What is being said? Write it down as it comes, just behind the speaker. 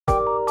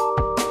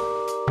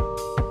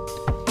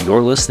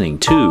You're listening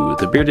to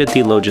the Bearded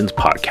Theologians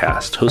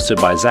podcast,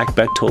 hosted by Zach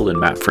Bechtold and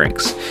Matt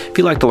Franks. If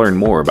you'd like to learn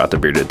more about the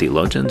Bearded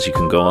Theologians, you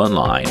can go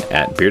online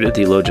at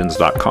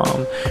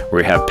beardedtheologians.com,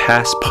 where we have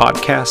past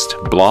podcasts,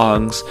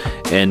 blogs,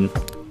 and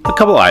a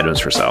couple items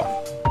for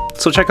sale.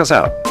 So check us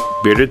out,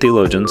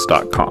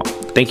 beardedtheologians.com.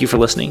 Thank you for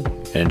listening,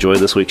 and enjoy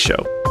this week's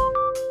show.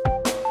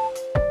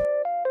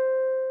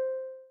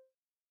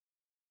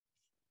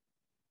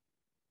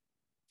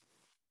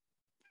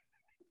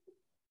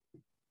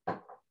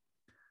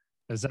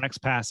 As Zach's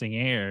passing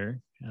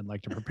air, I'd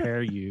like to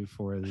prepare you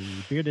for the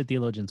Bearded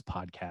Theologians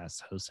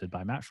podcast hosted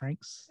by Matt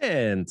Franks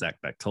and Zach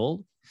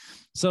Bechtold.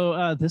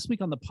 So this week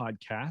on the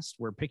podcast,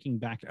 we're picking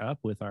back up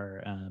with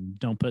our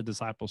Don't Put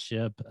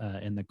Discipleship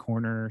in the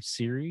Corner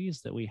series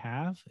that we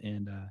have.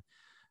 And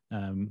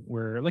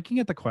we're looking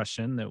at the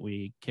question that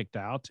we kicked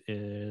out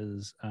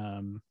is,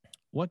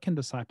 what can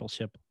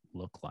discipleship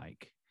look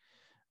like?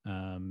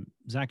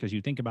 Zach, as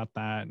you think about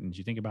that, and as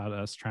you think about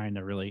us trying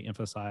to really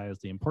emphasize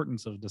the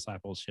importance of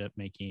discipleship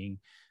making,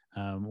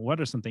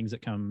 what are some things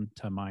that come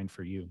to mind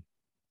for you?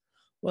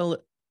 Well,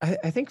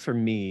 I think for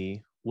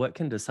me, what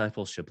can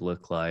discipleship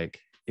look like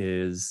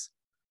is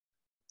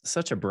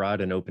such a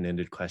broad and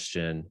open-ended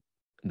question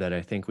that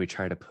I think we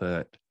try to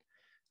put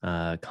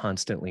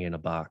constantly in a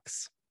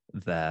box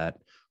that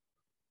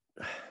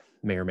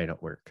may or may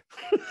not work.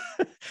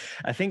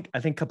 I think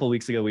a couple of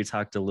weeks ago, we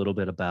talked a little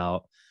bit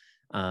about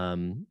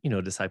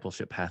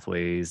discipleship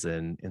pathways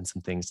and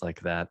some things like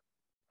that.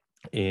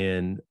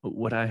 And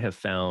what I have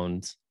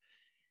found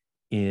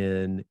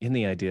in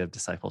the idea of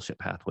discipleship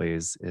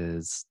pathways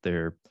is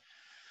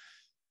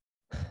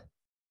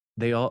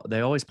they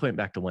always point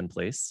back to one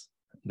place.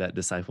 That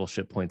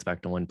discipleship points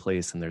back to one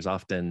place, and there's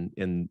often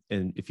in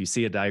if you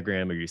see a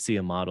diagram or you see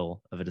a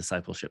model of a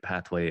discipleship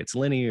pathway, it's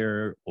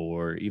linear,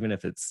 or even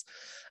if it's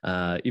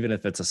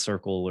a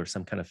circle or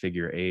some kind of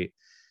figure eight,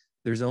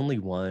 there's only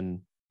one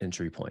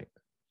entry point.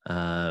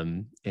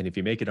 And if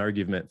you make an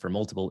argument for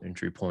multiple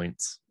entry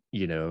points,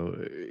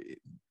 it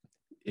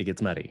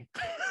gets muddy.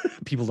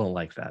 People don't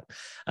like that,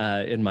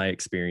 in my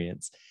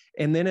experience.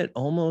 And then it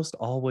almost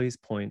always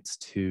points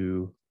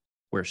to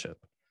worship,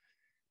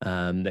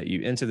 that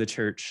you enter the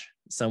church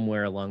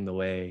somewhere along the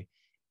way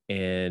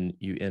and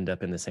you end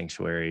up in the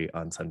sanctuary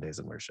on Sundays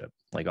and worship.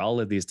 Like all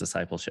of these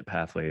discipleship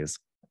pathways,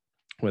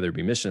 whether it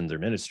be missions or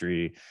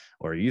ministry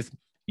or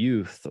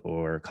youth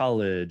or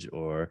college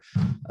or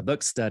a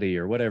book study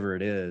or whatever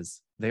it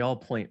is, they all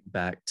point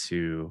back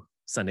to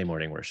Sunday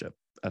morning worship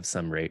of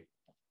some rate.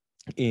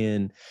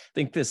 And I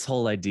think this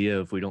whole idea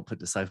of we don't put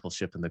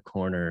discipleship in the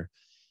corner,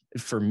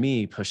 for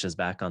me, pushes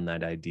back on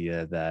that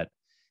idea that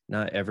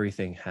not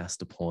everything has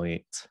to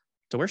point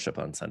to worship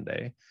on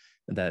Sunday,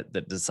 that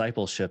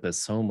discipleship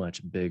is so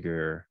much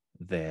bigger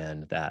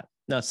than that.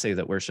 Not to say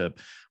that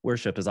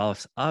worship is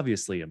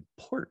obviously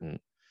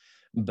important,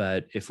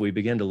 but if we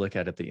begin to look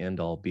at it, the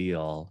end all be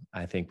all,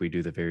 I think we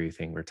do the very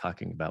thing we're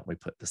talking about. We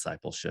put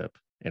discipleship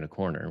in a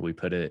corner. We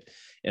put it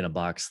in a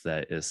box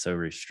that is so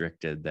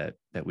restricted that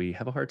we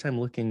have a hard time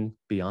looking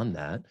beyond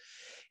that.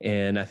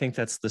 And I think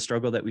that's the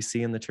struggle that we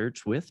see in the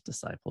church with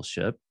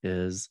discipleship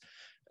is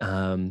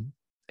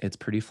it's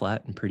pretty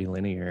flat and pretty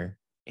linear.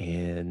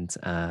 And,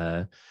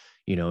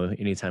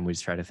 anytime we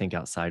try to think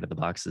outside of the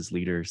box as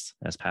leaders,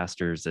 as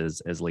pastors,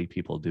 as lay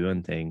people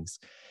doing things,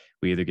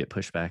 we either get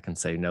pushed back and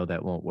say, no,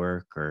 that won't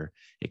work, or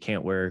it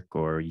can't work,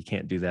 or you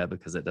can't do that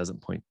because it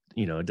doesn't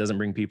it doesn't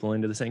bring people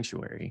into the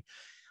sanctuary.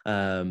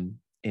 And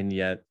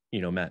yet,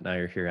 Matt and I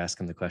are here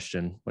asking the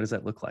question, what does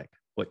that look like?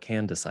 What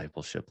can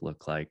discipleship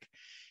look like?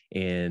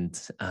 And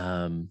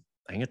I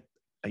think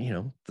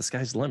the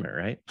sky's the limit,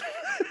 right?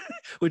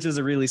 Which is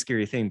a really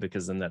scary thing,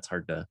 because then that's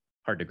hard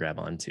to grab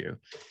onto.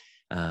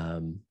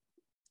 And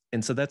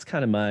so that's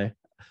kind of my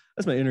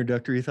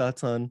introductory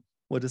thoughts on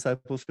what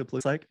discipleship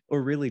looks like,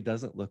 or really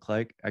doesn't look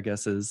like, I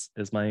guess is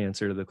my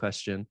answer to the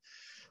question.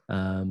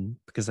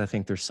 Because I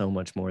think there's so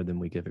much more than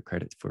we give it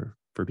credit for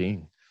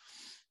being.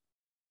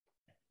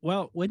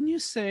 Well, wouldn't you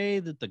say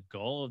that the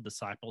goal of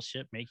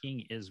discipleship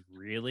making is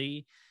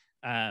really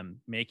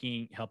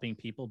helping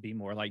people be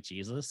more like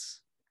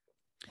Jesus?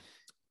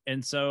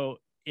 And so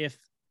if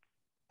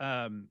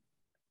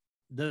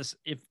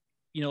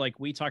like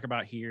we talk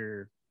about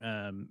here,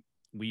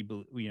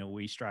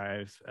 we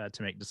strive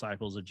to make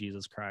disciples of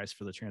Jesus Christ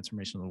for the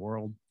transformation of the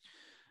world.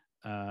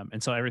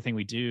 And so everything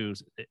we do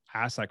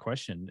asks that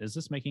question, is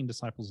this making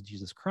disciples of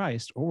Jesus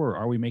Christ, or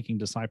are we making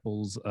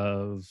disciples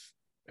of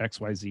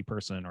XYZ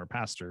person or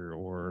pastor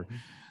or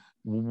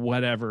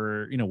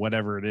whatever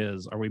it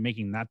is? Are we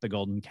making that the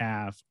golden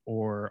calf,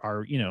 or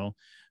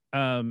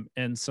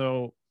and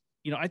so,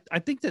 I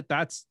think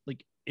that's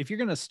like, if you're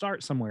going to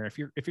start somewhere, if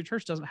your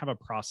church doesn't have a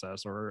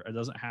process, or it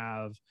doesn't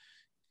have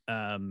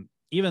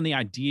even the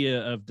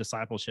idea of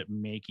discipleship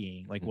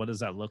making, like, what does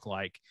that look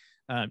like?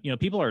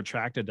 People are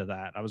attracted to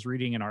that. I was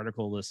reading an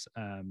article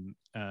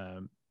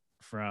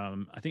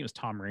from, I think it was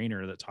Tom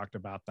Rainer, that talked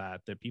about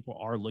that people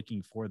are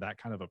looking for that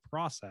kind of a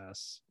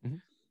process.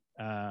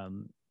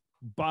 Mm-hmm.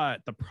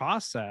 But the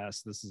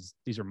process,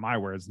 these are my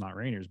words, not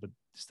Rainer's, but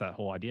just that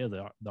whole idea of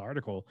the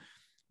article,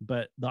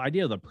 But the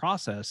idea of the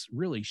process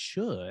really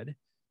should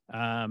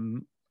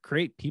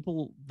create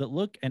people that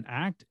look and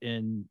act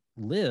and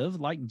live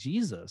like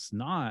Jesus,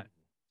 not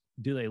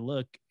do they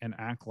look and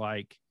act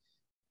like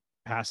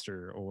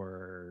pastor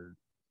or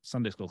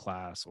Sunday school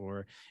class.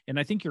 And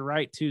I think you're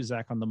right too,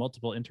 Zach, on the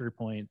multiple entry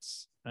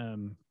points,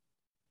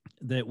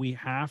 that we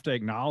have to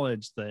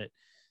acknowledge that,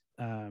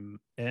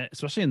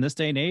 especially in this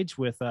day and age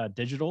with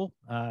digital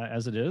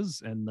as it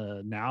is, and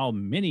the now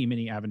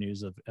many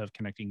avenues of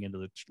connecting into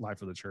the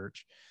life of the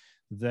church,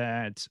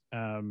 that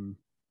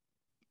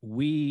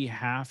we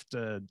have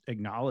to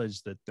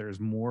acknowledge that there's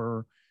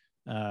more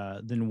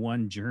than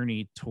one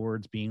journey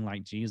towards being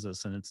like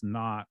Jesus. And it's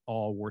not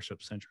all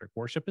worship centric.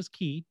 Worship is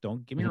key.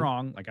 Don't get me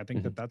wrong. Like, I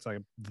think that that's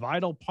a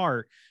vital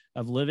part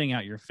of living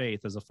out your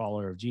faith as a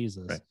follower of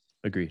Jesus. Right.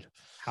 Agreed.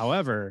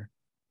 However,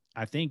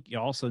 I think you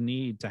also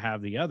need to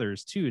have the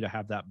others too, to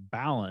have that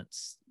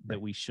balance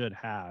that we should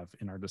have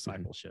in our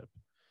discipleship.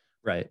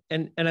 Right.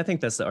 And I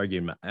think that's the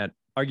argument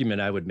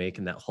I would make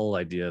in that whole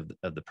idea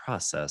of the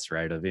process,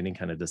 right, of any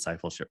kind of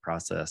discipleship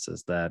process,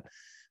 is that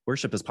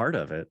worship is part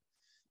of it,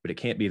 but it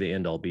can't be the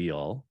end all be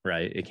all,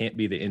 right? It can't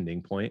be the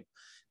ending point.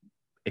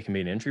 It can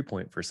be an entry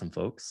point for some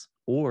folks,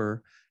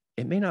 or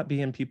it may not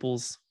be in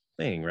people's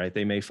thing, right?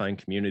 They may find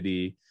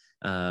community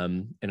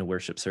in a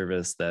worship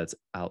service that's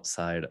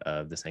outside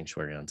of the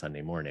sanctuary on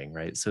Sunday morning,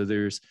 right? So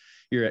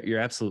you're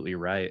absolutely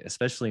right,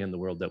 especially in the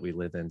world that we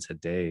live in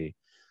today.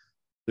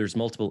 There's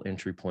multiple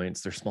entry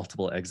points, there's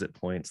multiple exit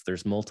points,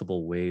 there's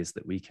multiple ways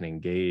that we can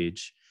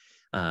engage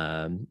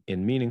in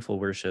meaningful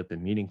worship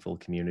and meaningful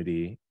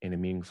community and a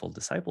meaningful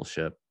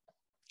discipleship.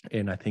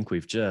 And I think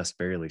we've just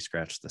barely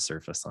scratched the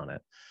surface on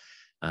it.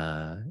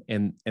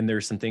 And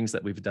there's some things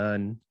that we've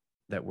done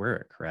that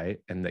work, right,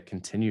 and that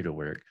continue to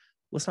work.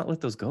 Let's not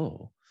let those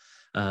go.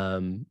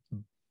 That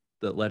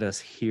let's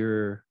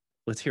hear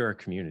our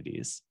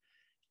communities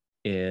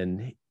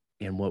in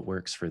what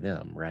works for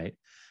them, right?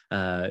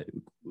 I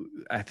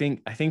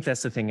think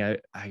that's the thing I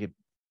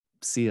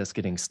see us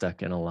getting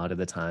stuck in a lot of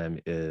the time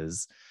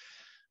is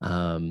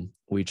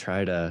we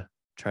try to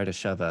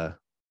shove a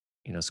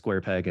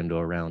square peg into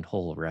a round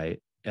hole, right?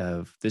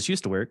 Of this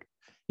used to work,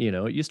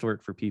 it used to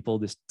work for people.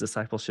 This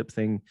discipleship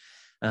thing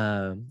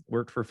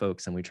worked for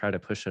folks, and we try to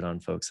push it on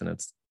folks, and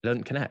it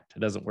doesn't connect. It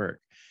doesn't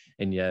work.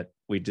 And yet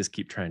we just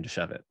keep trying to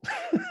shove it,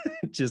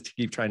 just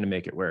keep trying to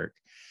make it work.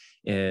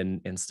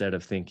 And instead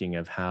of thinking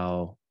of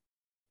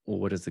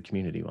what does the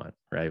community want,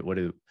 right?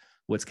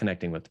 What's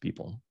connecting with the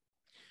people?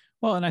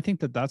 Well, and I think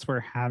that's where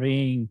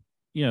having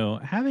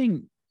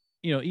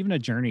even a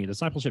journey,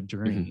 discipleship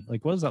journey,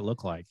 like, what does that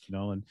look like,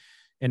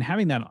 and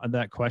having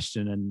that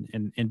question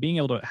and being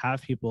able to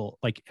have people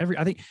like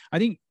I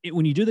think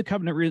when you do the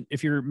covenant,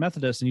 if you're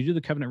Methodist and you do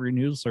the covenant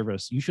renewal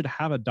service, you should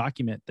have a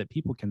document that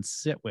people can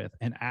sit with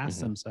and ask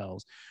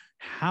themselves,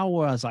 how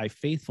was I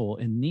faithful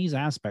in these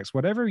aspects?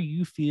 Whatever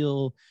you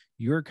feel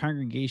your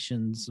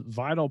congregation's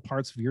vital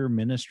parts of your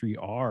ministry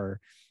are,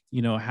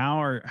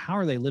 how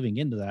are they living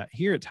into that?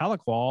 Here at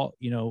Tahlequah,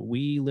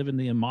 we live in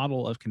the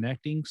model of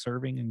connecting,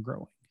 serving, and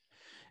growing.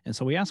 And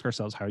so we ask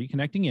ourselves, how are you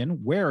connecting in?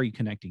 Where are you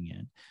connecting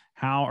in?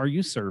 How are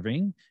you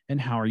serving?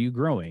 And how are you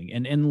growing?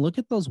 And look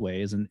at those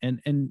ways.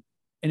 And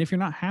if you're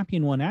not happy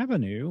in one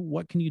avenue,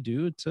 what can you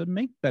do to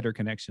make better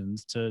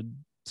connections, to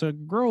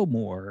grow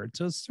more,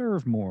 to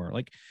serve more?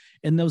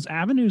 And those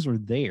avenues are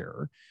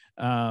there.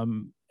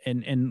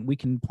 And we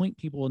can point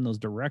people in those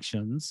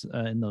directions,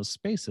 in those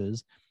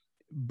spaces.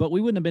 But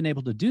we wouldn't have been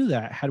able to do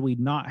that had we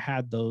not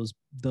had those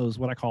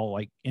what I call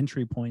like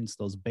entry points,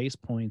 those base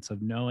points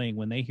of knowing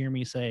when they hear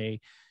me say,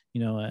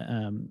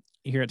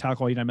 here at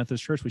Tahlequah United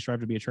Methodist Church, we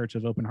strive to be a church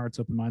of open hearts,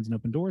 open minds, and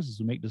open doors as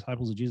we make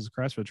disciples of Jesus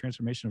Christ for the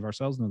transformation of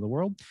ourselves and of the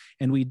world.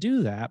 And we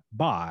do that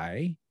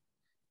by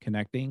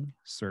connecting,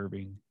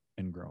 serving,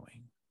 and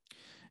growing.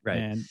 Right.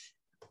 And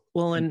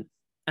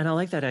I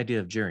like that idea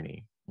of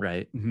journey,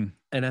 right?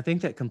 And I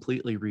think that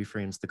completely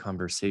reframes the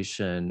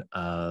conversation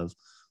of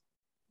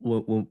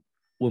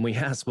when we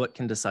ask what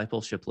can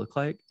discipleship look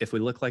like, if we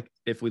look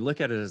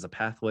at it as a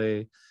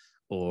pathway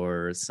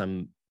or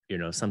something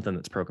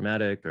that's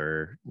programmatic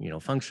or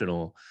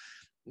functional,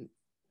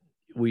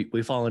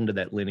 we fall into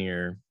that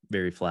linear,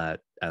 very flat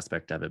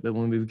aspect of it. But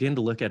when we begin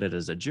to look at it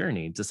as a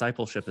journey,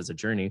 discipleship is a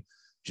journey,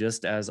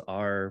 just as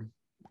our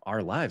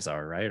lives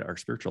are, right? Our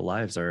spiritual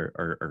lives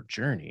are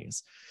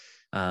journeys.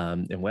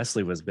 And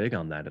Wesley was big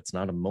on that. It's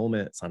not a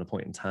moment, it's not a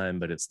point in time,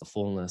 but it's the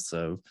fullness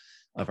of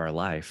our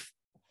life.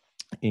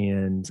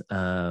 And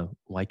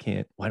why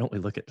don't we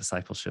look at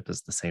discipleship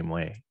as the same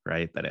way,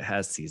 right? That it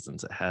has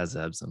seasons, it has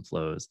ebbs and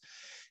flows.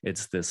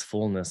 It's this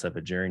fullness of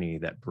a journey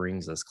that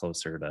brings us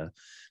closer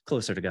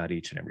to God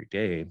each and every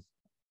day,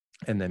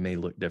 and then may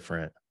look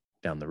different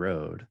down the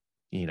road,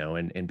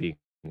 and being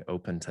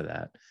open to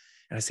that.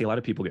 And I see a lot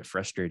of people get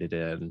frustrated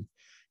in,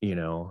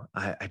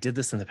 I did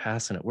this in the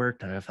past and it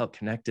worked and I felt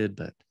connected,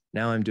 but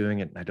now I'm doing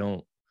it and I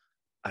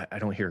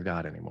don't hear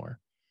God anymore.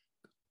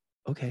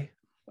 Okay.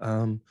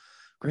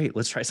 Great.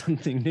 Let's try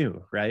something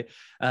new. Right.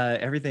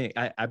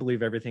 I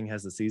believe everything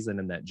has a season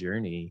in that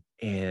journey.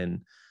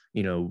 And,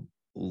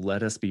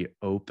 let us be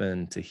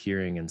open to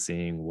hearing and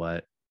seeing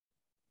what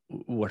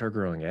our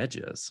growing edge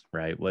is,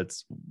 right?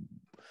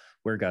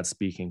 Where God's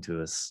speaking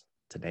to us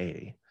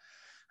today.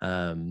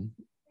 And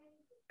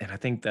I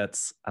think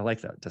I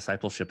like that.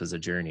 Discipleship is a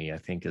journey, I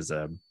think, is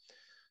a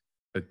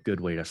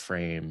good way to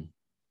frame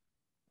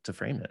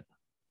it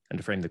and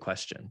to frame the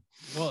question.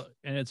 Well,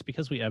 and it's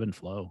because we ebb and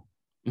flow.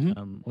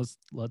 Mm-hmm.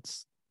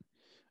 Let's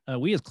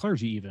we as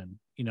clergy, even,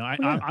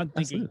 I'm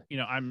thinking, absolutely.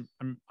 I'm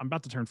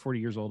about to turn 40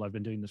 years old. I've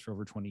been doing this for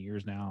over 20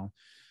 years now,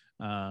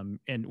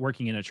 and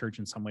working in a church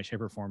in some way,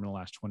 shape, or form in the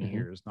last 20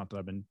 years. Not that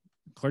I've been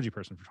a clergy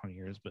person for 20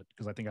 years, but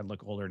because I think I'd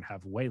look older and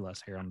have way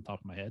less hair on the top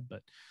of my head.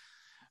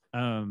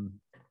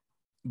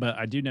 But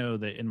I do know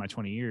that in my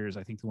 20 years,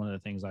 I think one of the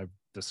things I've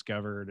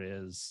discovered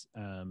is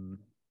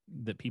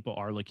that people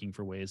are looking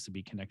for ways to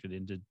be connected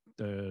into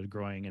the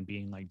growing and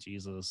being like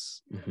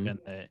Jesus, and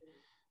that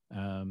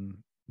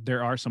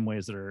there are some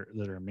ways that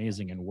are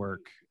amazing and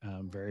work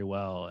very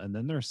well, and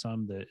then there's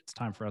some that it's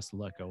time for us to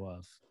let go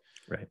of.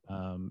 Right.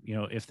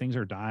 If things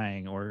are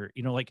dying, or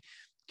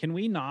can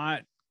we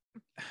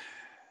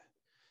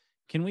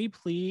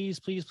please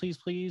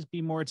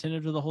be more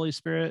attentive to the Holy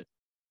Spirit?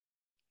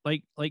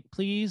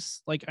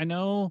 Please, I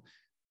know,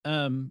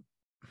 I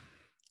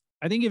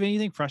think if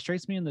anything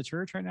frustrates me in the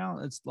church right now,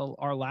 it's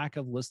our lack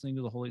of listening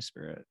to the Holy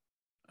Spirit.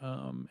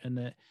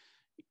 And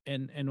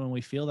when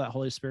we feel that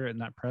Holy Spirit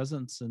and that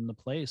presence in the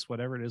place,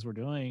 whatever it is we're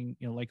doing,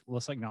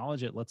 let's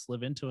acknowledge it, let's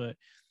live into it.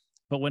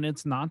 But when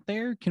it's not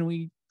there, can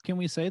we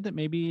say that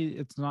maybe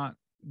it's not,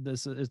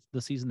 the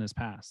season is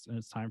past and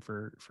it's time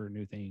for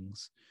new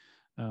things?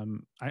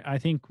 I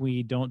think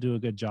we don't do a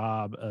good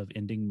job of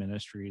ending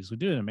ministries. We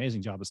do an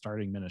amazing job of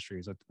starting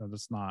ministries.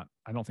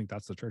 I don't think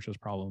that's the church's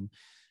problem.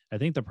 I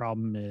think the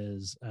problem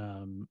is,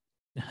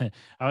 I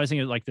always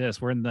think of it like this: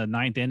 we're in the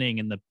 9th inning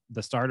and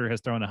the starter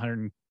has thrown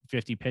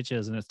 150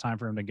 pitches and it's time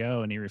for him to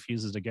go, and he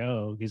refuses to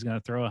go. He's going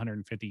to throw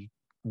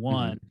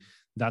 151.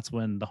 That's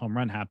when the home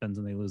run happens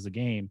and they lose the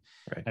game.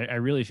 Right. I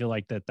really feel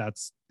like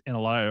that's in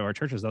a lot of our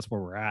churches, that's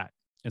where we're at.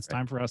 It's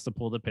time for us to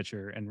pull the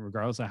pitcher, and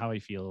regardless of how he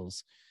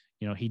feels,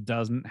 he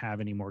doesn't have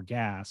any more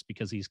gas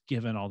because he's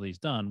given all these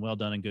done. Well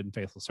done and good and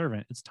faithful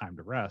servant. It's time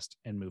to rest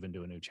and move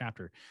into a new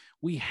chapter.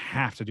 We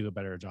have to do a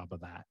better job of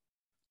that.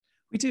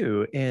 We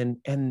do. And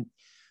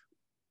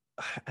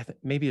I think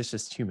maybe it's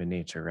just human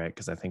nature, right?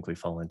 Because I think we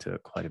fall into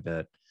it quite a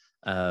bit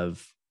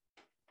of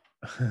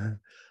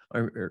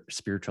or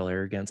spiritual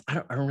arrogance.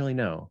 I don't really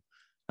know.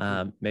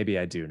 Maybe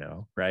I do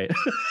know, right?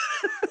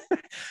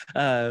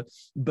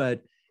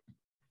 But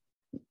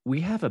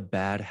we have a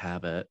bad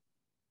habit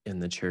in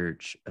the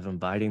church of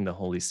inviting the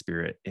Holy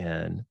Spirit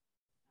in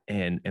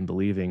and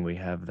believing we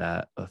have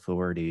that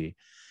authority,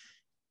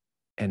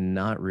 and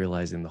not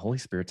realizing the Holy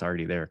Spirit's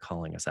already there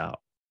calling us out,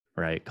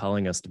 right?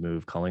 Calling us to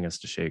move, calling us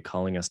to shake,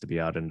 calling us to be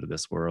out into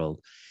this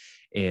world.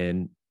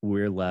 And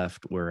we're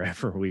left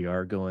wherever we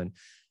are going,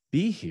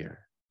 be here.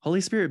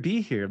 Holy Spirit, be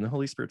here. And the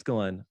Holy Spirit's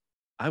going,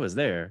 I was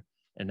there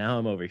and now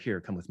I'm over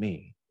here. Come with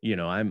me.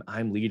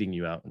 I'm leading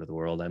you out into the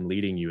world. I'm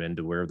leading you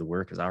into where the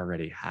work is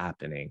already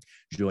happening.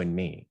 Join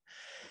me.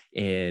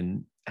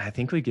 And I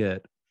think we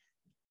get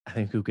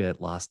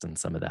lost in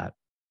some of that,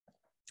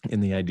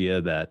 in the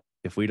idea that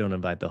if we don't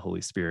invite the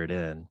Holy Spirit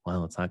in,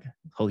 well,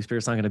 Holy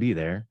Spirit's not going to be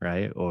there,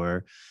 right?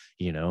 Or,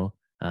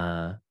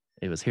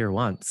 it was here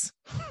once,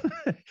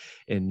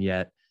 and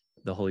yet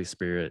the Holy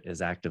Spirit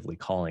is actively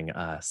calling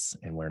us,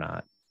 and we're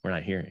not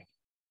hearing.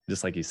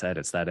 Just like you said,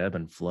 it's that ebb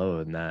and flow,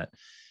 and that,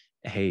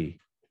 hey,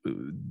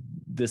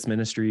 this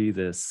ministry,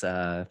 this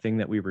thing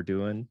that we were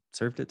doing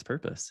served its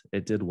purpose.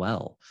 It did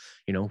well,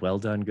 well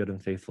done, good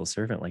and faithful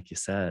servant, like you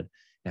said.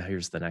 Now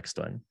here's the next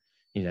one.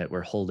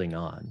 We're holding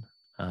on.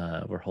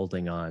 We're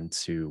holding on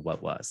to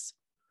what was.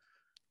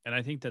 And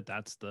I think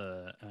that's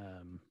the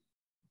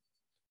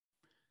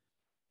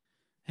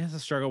it's a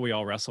struggle we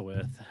all wrestle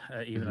with,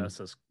 even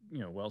us as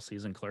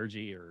well-seasoned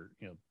clergy, or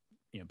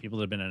people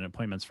that have been in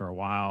appointments for a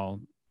while.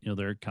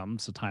 There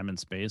comes a time and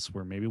space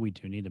where maybe we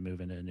do need to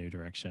move in a new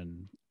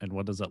direction. And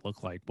what does that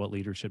look like? What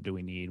leadership do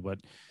we need?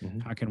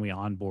 How can we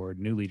onboard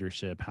new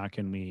leadership? How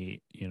can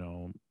we,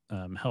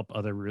 help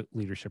other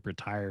leadership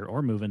retire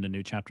or move into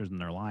new chapters in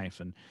their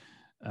life? And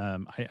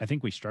I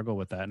think we struggle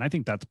with that. And I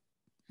think that's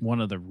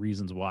one of the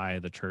reasons why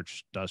the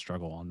church does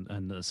struggle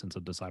in the sense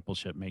of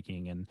discipleship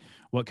making, and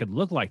what could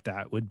look like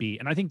that would be.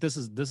 And I think this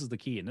is the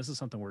key. And this is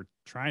something we're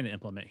trying to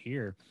implement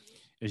here,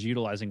 is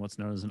utilizing what's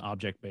known as an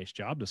object-based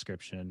job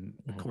description.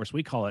 Of course,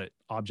 we call it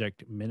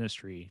object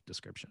ministry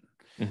description.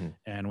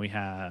 And we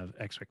have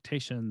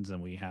expectations,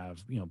 and we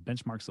have,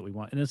 benchmarks that we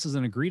want. And this is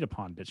an agreed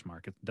upon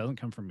benchmark. It doesn't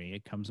come from me.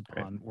 It comes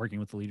upon working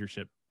with the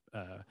leadership,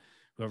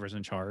 whoever's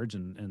in charge,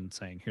 and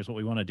saying, here's what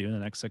we want to do in the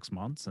next 6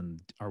 months.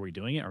 And are we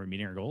doing it? Are we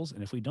meeting our goals?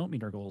 And if we don't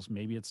meet our goals,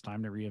 maybe it's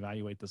time to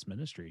reevaluate this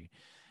ministry.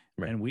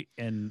 Right.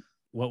 And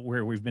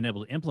where we've been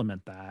able to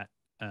implement that,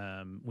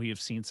 we have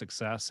seen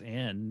success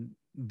in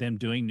them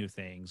doing new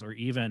things, or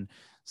even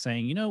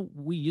saying,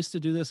 we used to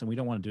do this and we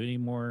don't want to do it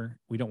anymore.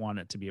 We don't want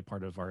it to be a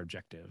part of our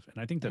objective.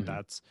 And I think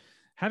that's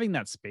having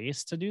that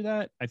space to do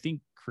that, I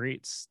think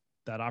creates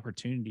that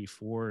opportunity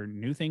for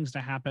new things to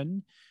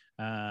happen,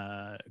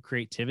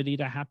 creativity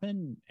to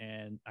happen.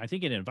 And I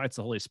think it invites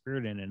the Holy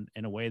Spirit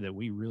in a way that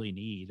we really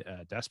need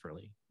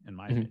desperately, in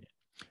my opinion.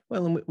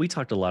 Well, and we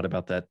talked a lot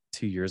about that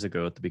 2 years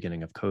ago at the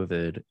beginning of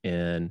COVID,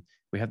 and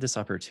we have this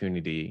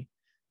opportunity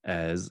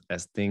as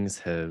things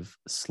have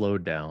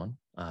slowed down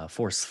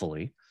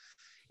forcefully.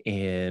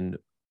 And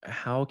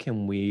how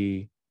can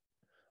we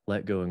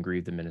let go and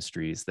grieve the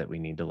ministries that we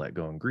need to let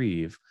go and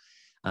grieve,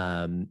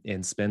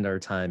 and spend our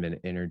time and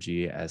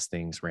energy as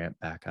things ramp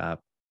back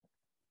up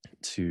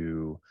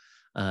to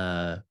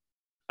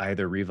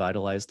either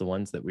revitalize the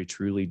ones that we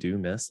truly do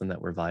miss and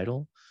that were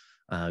vital,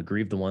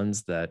 grieve the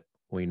ones that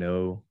we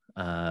know,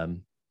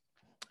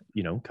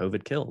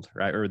 COVID killed,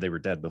 right? Or they were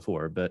dead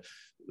before, but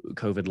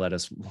COVID let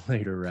us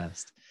lay to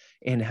rest.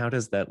 And how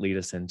does that lead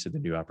us into the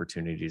new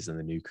opportunities and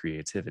the new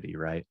creativity,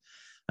 right?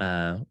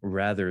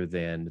 Rather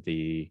than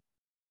the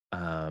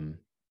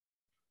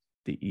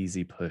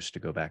easy push to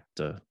go back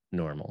to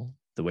normal,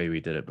 the way we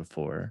did it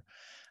before.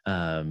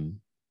 And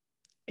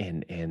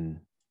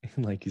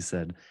like you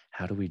said,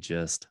 how do we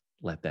just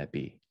let that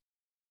be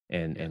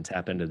and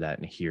tap into that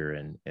and hear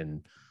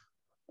and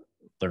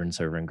learn,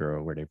 serve, and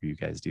grow, whatever you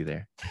guys do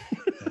there.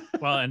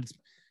 Well, and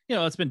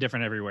it's been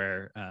different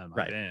everywhere.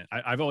 Right.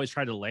 I've always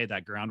tried to lay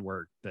that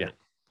groundwork that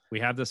we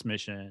have this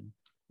mission.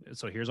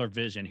 So here's our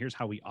vision. Here's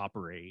how we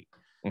operate.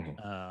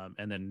 Mm-hmm.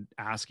 And then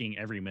asking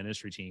every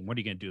ministry team, what are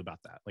you going to do about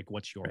that? Like,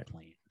 what's your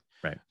plan?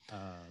 Right.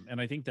 And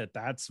I think that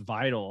that's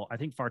vital. I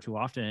think far too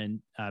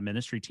often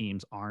ministry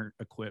teams aren't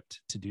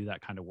equipped to do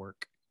that kind of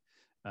work.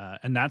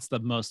 And that's the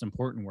most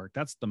important work.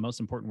 That's the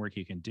most important work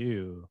you can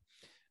do.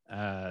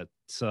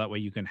 So that way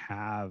you can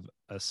have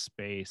a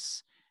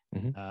space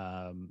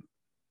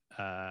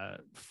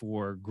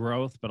for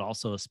growth, but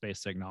also a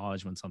space to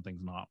acknowledge when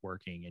something's not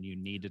working, and you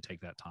need to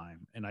take that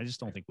time. And I just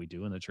don't think we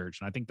do in the church.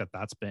 And I think that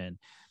that's been,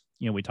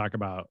 we talk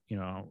about,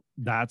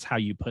 that's how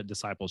you put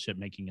discipleship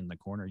making in the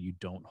corner. You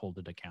don't hold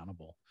it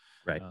accountable.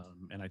 Right.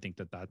 And I think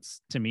that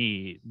that's, to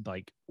me,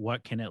 like,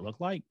 what can it look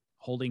like?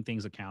 Holding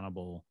things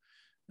accountable,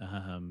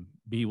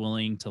 be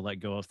willing to let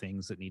go of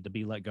things that need to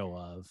be let go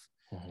of,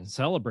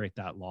 celebrate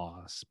that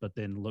loss, but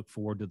then look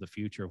forward to the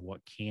future of what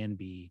can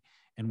be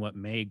and what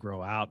may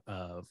grow out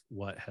of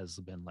what has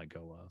been let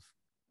go of.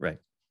 Right.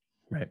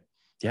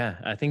 Yeah.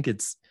 I think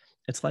it's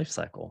life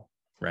cycle,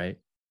 right?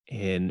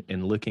 In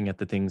looking at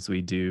the things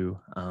we do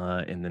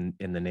in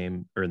the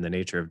name or in the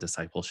nature of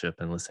discipleship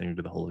and listening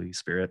to the Holy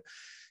Spirit,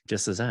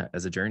 just as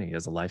a journey,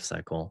 as a life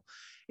cycle,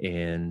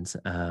 and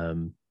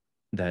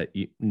that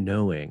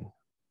knowing,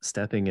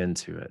 stepping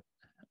into it,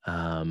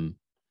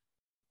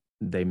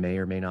 they may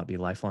or may not be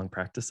lifelong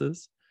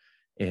practices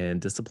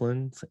and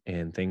disciplines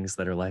and things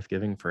that are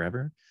life-giving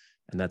forever,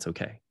 and that's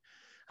okay.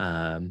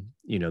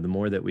 The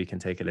more that we can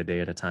take it a day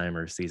at a time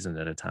or a season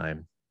at a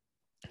time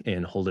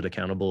and hold it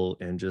accountable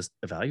and just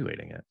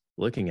evaluating it,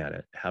 looking at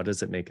it, how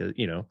does it make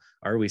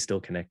are we still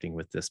connecting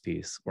with this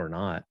piece or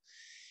not?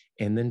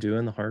 And then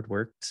doing the hard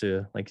work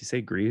to, like you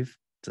say, grieve,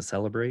 to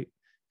celebrate,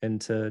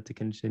 and to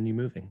continue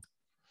moving.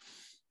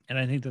 And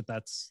I think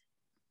that's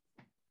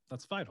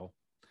vital.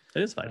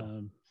 It is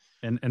vital.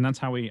 And that's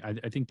how I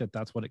think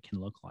that's what it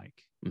can look like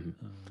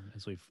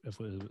as we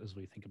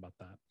think about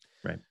that.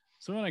 Right.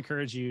 So I want to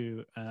encourage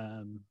you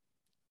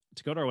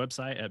to go to our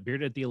website at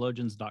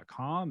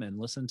beardedtheologians.com and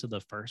listen to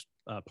the first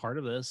part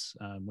of this,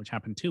 which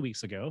happened 2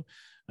 weeks ago.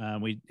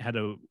 We had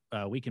a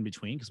week in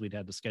between because we'd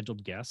had a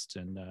scheduled guest,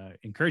 and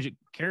encourage you.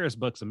 Kara's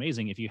book's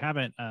amazing. If you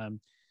haven't,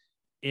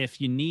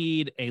 if you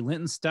need a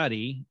Lenten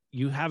study,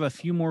 you have a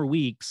few more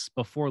weeks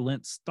before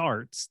Lent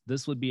starts.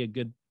 This would be a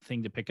good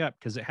thing to pick up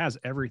because it has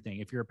everything.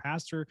 If you're a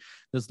pastor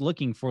that's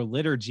looking for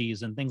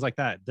liturgies and things like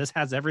that, this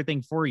has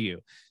everything for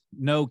you.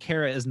 No,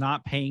 Kara is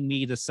not paying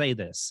me to say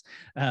this.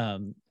 I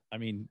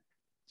mean,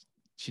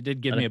 she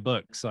did give me a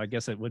book, so I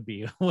guess it would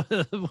be a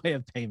way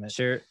of payment.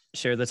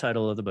 Share the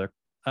title of the book.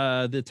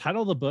 The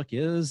title of the book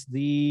is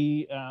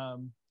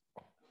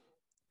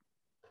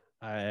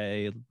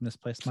I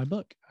misplaced my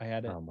book. I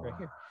had it right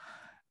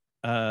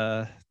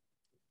here.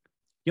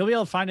 You'll be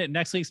able to find it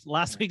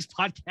last week's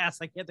podcast.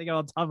 I can't think of it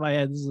on top of my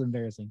head. This is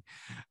embarrassing.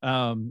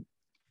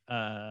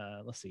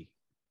 Let's see.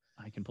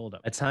 I can pull it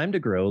up. A Time to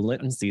Grow: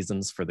 Lenten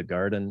Seasons from the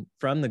Garden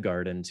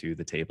to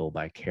the Table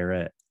by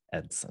Kara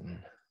Edson.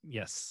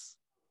 Yes.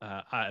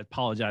 I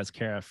apologize,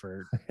 Kara,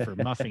 for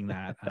muffing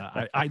that.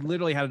 I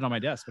literally had it on my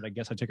desk, but I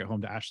guess I took it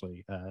home to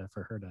Ashley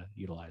for her to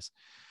utilize.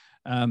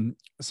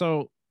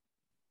 So,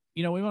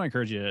 we want to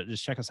encourage you to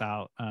just check us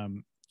out.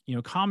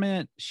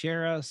 Comment,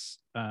 share us.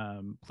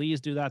 Please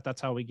do that.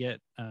 That's how we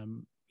get,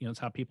 it's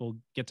how people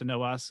get to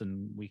know us,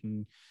 and we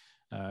can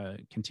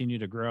continue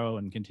to grow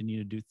and continue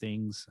to do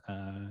things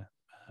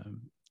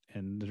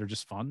and that are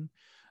just fun.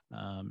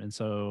 And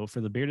so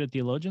for the Bearded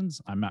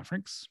Theologians, I'm Matt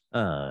Franks.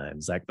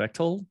 I'm Zach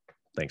Bechtold.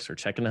 Thanks for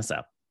checking us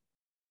out.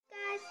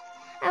 Guys,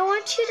 I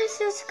want you to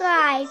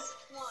subscribe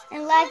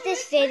and like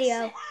this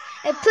video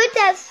and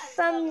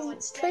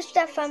push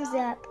that thumbs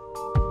up.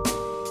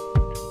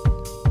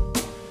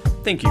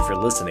 Thank you for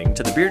listening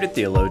to the Bearded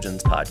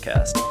Theologians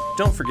podcast.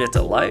 Don't forget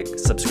to like,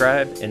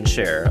 subscribe, and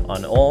share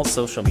on all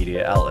social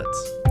media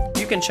outlets.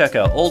 You can check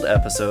out old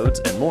episodes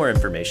and more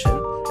information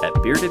at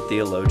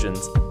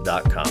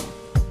beardedtheologians.com.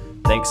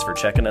 Thanks for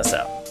checking us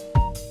out.